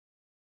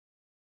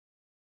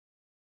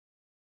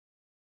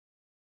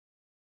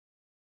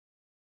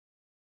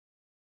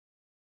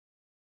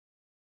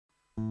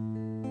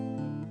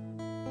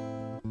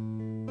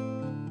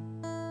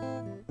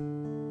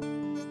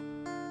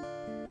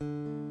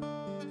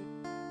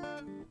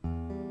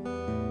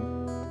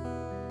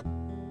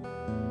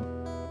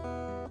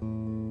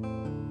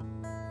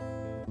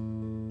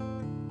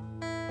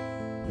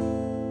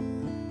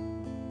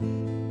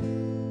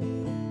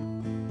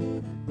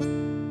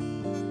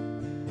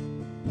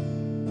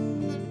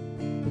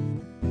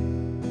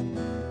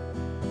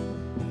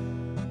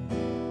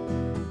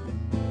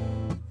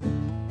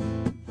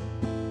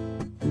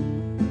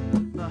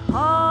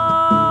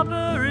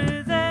Harbour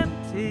is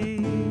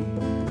empty,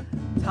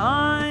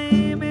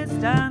 time is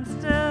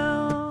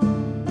standstill.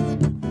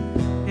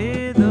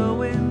 Hear the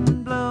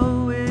wind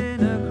blowing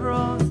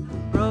across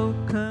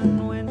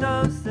broken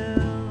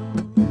windowsills.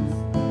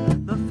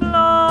 The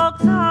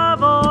flocks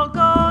have all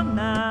gone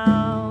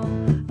now,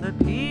 the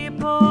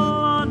people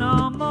are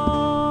no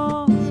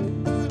more.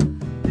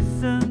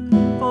 Listen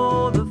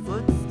for the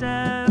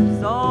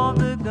footsteps of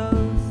the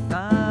ghosts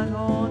that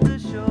haunt the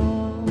shore.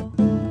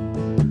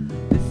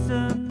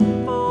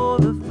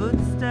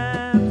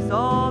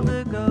 All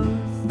the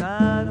ghosts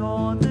that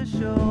haunt the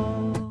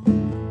shore.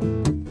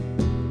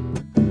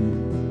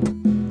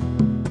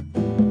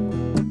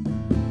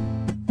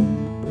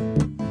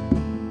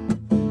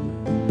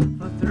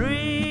 For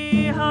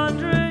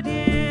 300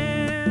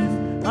 years,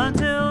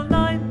 until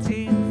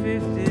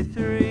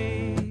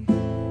 1953,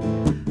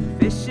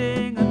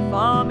 fishing and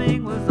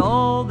farming was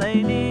all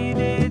they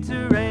needed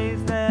to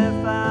raise their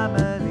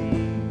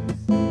families.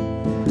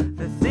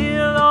 The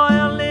seal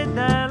oil lit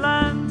their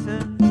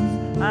lanterns,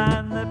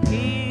 and the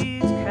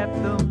peat kept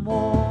them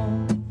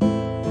warm.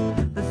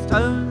 The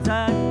stones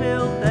that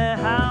built their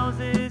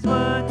houses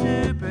were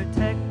to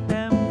protect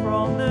them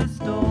from the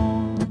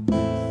storms.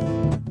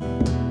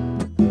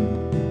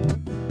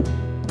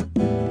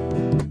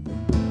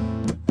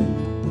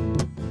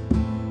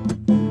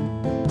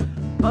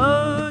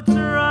 Boats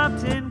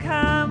wrapped in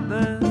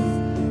canvas,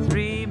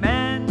 3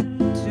 men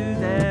to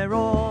their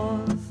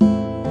oars,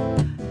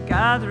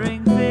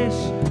 gathering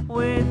fish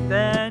with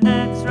their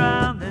nets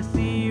round the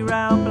sea,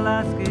 round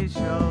Blasket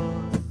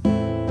shores.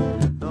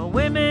 The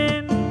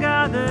women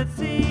gathered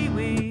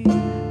seaweed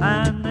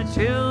and the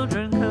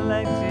children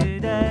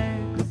collected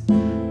eggs,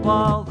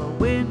 while the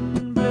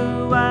wind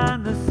blew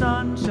and the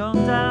sun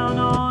shone down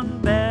on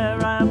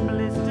bare and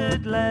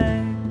blistered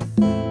legs.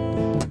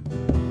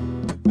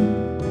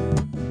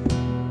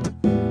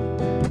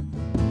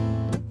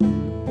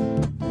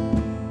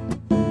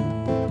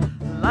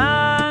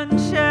 Land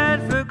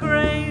shared for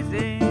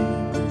grazing,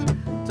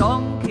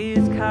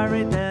 donkeys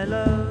carried their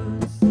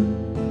loads,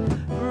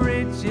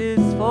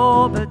 ridges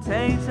for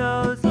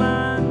potatoes,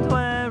 land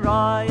where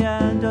rye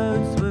and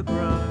oats were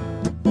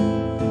grown,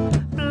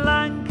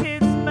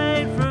 blankets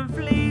made from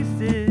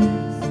fleeces,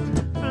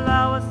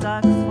 flour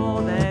sacks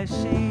for their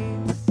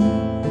sheets,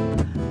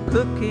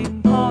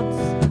 cooking pots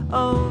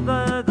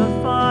over the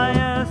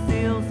fire,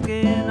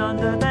 sealskin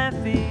under their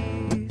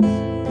feet.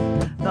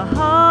 The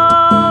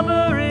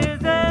harbour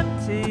is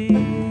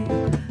empty,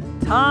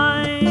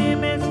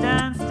 time is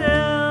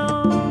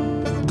standstill.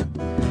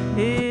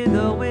 Hear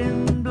the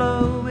wind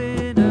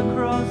blowing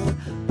across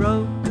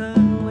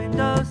broken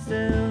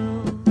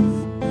windowsills.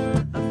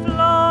 The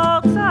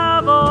flocks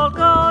have all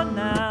gone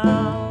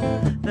now,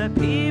 the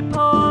people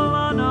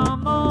are no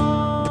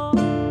more.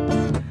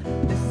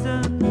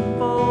 Listen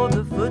for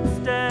the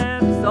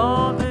footsteps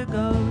of the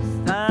ghosts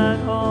that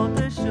haunt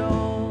the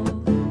shore.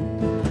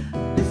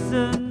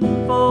 Listen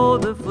for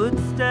the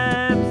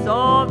footsteps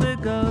of the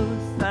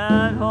ghosts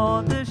that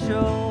haunt the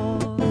shore.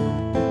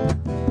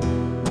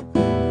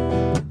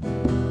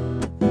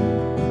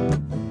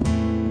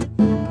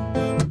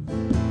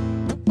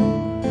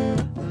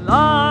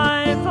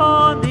 Life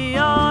on the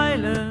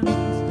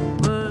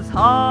islands was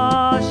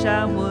harsh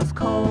and was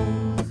cold.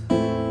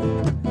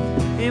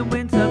 In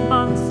winter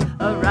months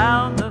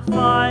around the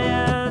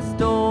fire,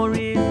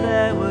 stories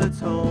there were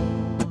told.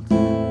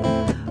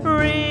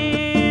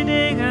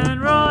 Reading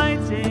and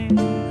writing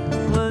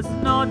was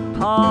not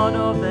part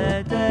of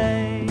their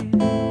day.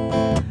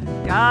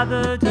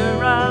 Gathered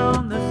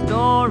around the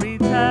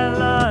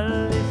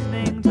storyteller,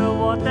 listening to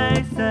what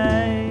they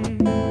say.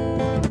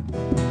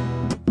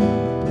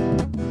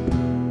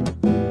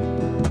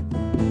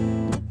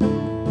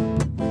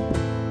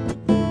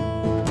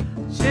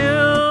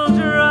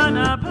 Children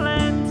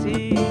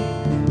aplenty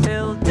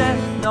till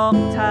death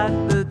knocked at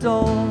the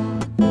door.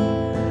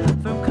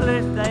 From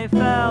cliff they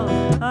fell,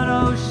 an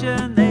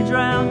ocean they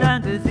drowned,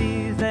 and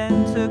disease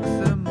then took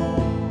some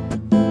more.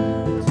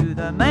 To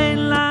the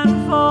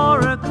mainland for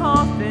a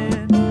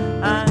coffin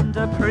and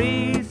a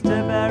priest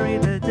to bury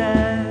the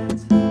dead.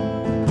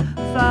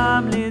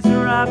 Families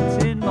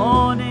wrapped in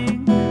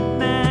mourning,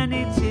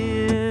 many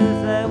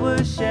tears there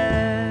were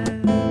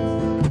shed.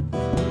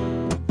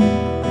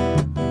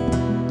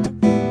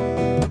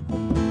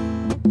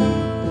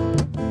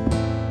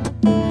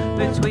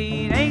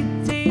 Between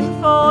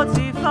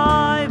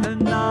 1845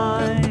 and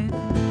 9,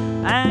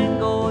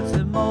 Angle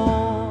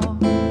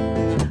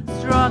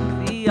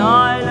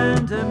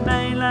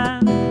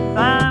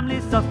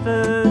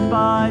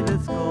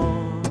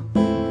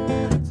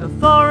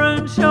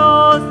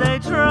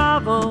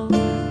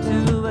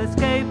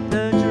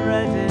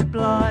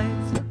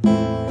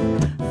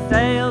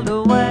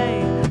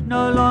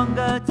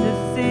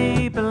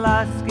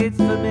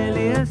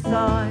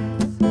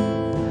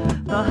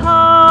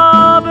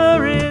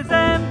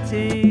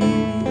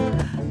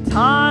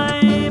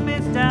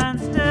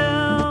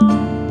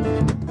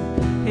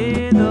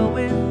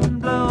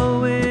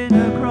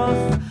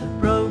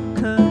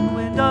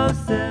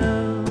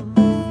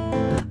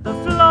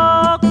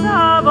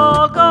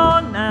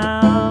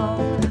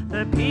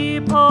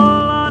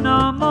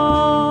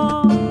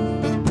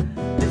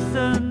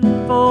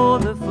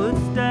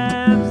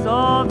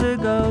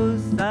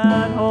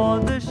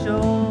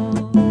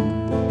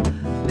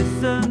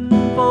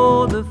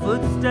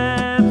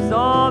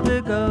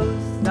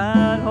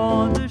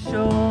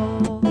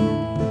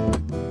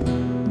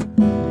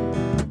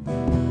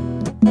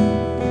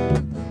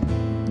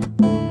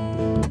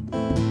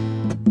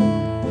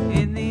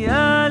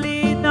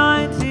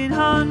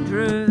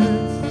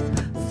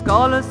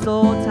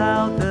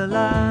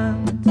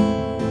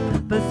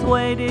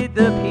persuaded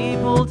the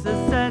people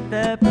to set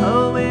their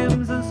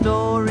poems and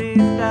stories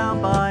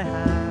down by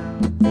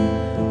hand,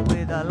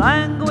 with a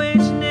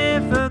language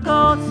near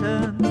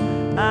forgotten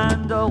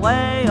and a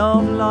way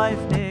of life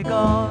near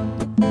gone.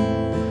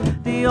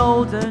 The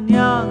old and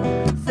young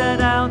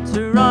set out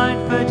to write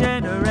for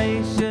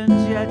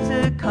generations yet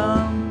to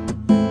come.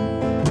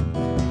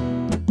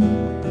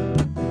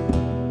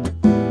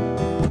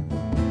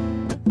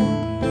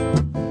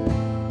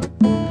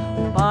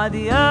 By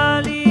the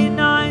early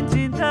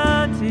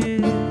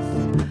 1930s,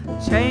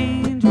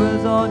 change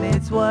was on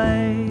its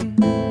way.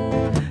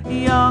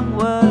 Young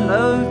were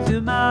loath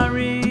to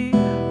marry,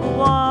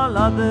 while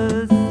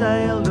others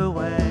sailed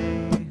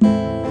away.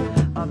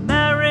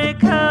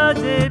 America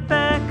did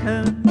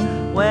beckon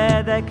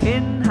where their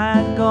kin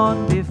had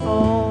gone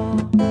before.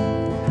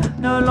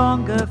 No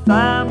longer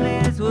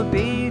families would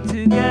be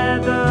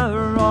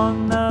together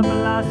on the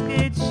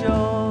Blasket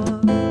shore.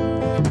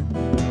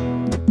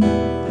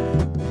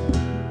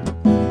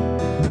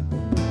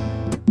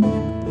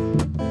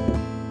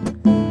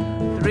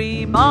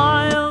 3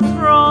 miles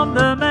from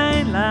the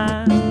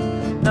mainland,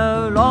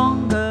 no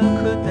longer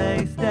could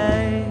they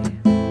stay.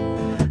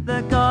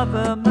 The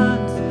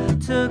government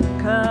took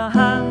a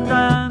hand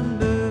and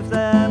moved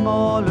them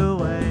all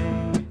away,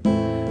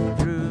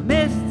 through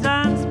mist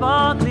and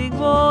sparkling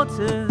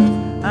waters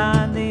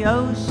and the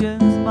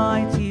ocean's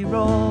mighty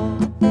roar.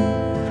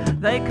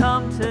 They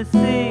come to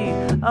see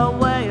a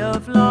way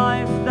of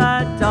life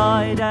that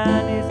died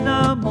and is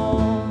no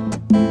more.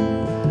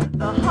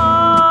 The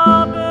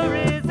harbour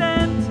is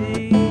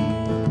empty,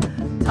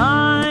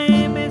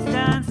 time is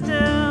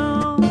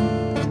standstill.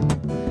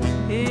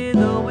 Hear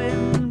the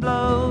wind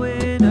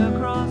blowing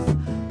across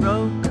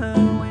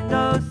broken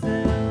windowsills.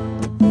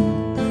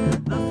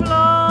 The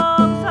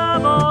flogs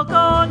have all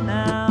gone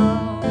now,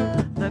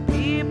 the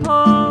people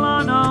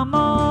are no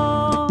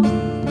more.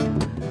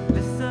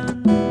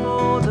 Listen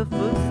for the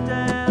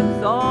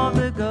footsteps of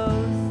the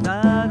ghosts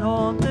that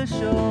haunt the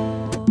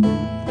shore.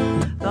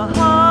 The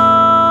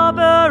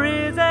harbour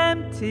is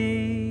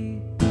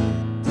empty,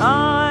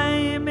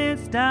 time is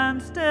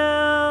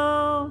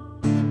standstill.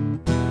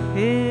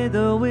 Hear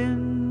the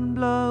wind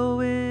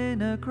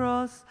blowing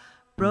across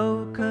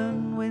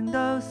broken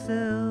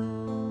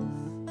windowsills.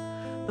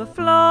 The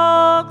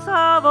flogs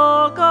have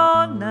all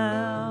gone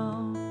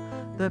now,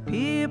 the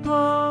people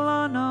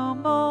are no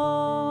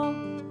more.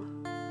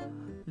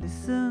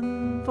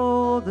 Listen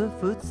for the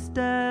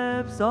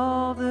footsteps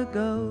of the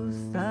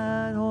ghosts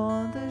that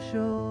haunt the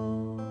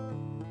shore.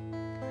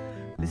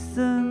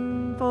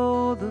 Listen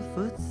for the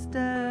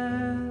footsteps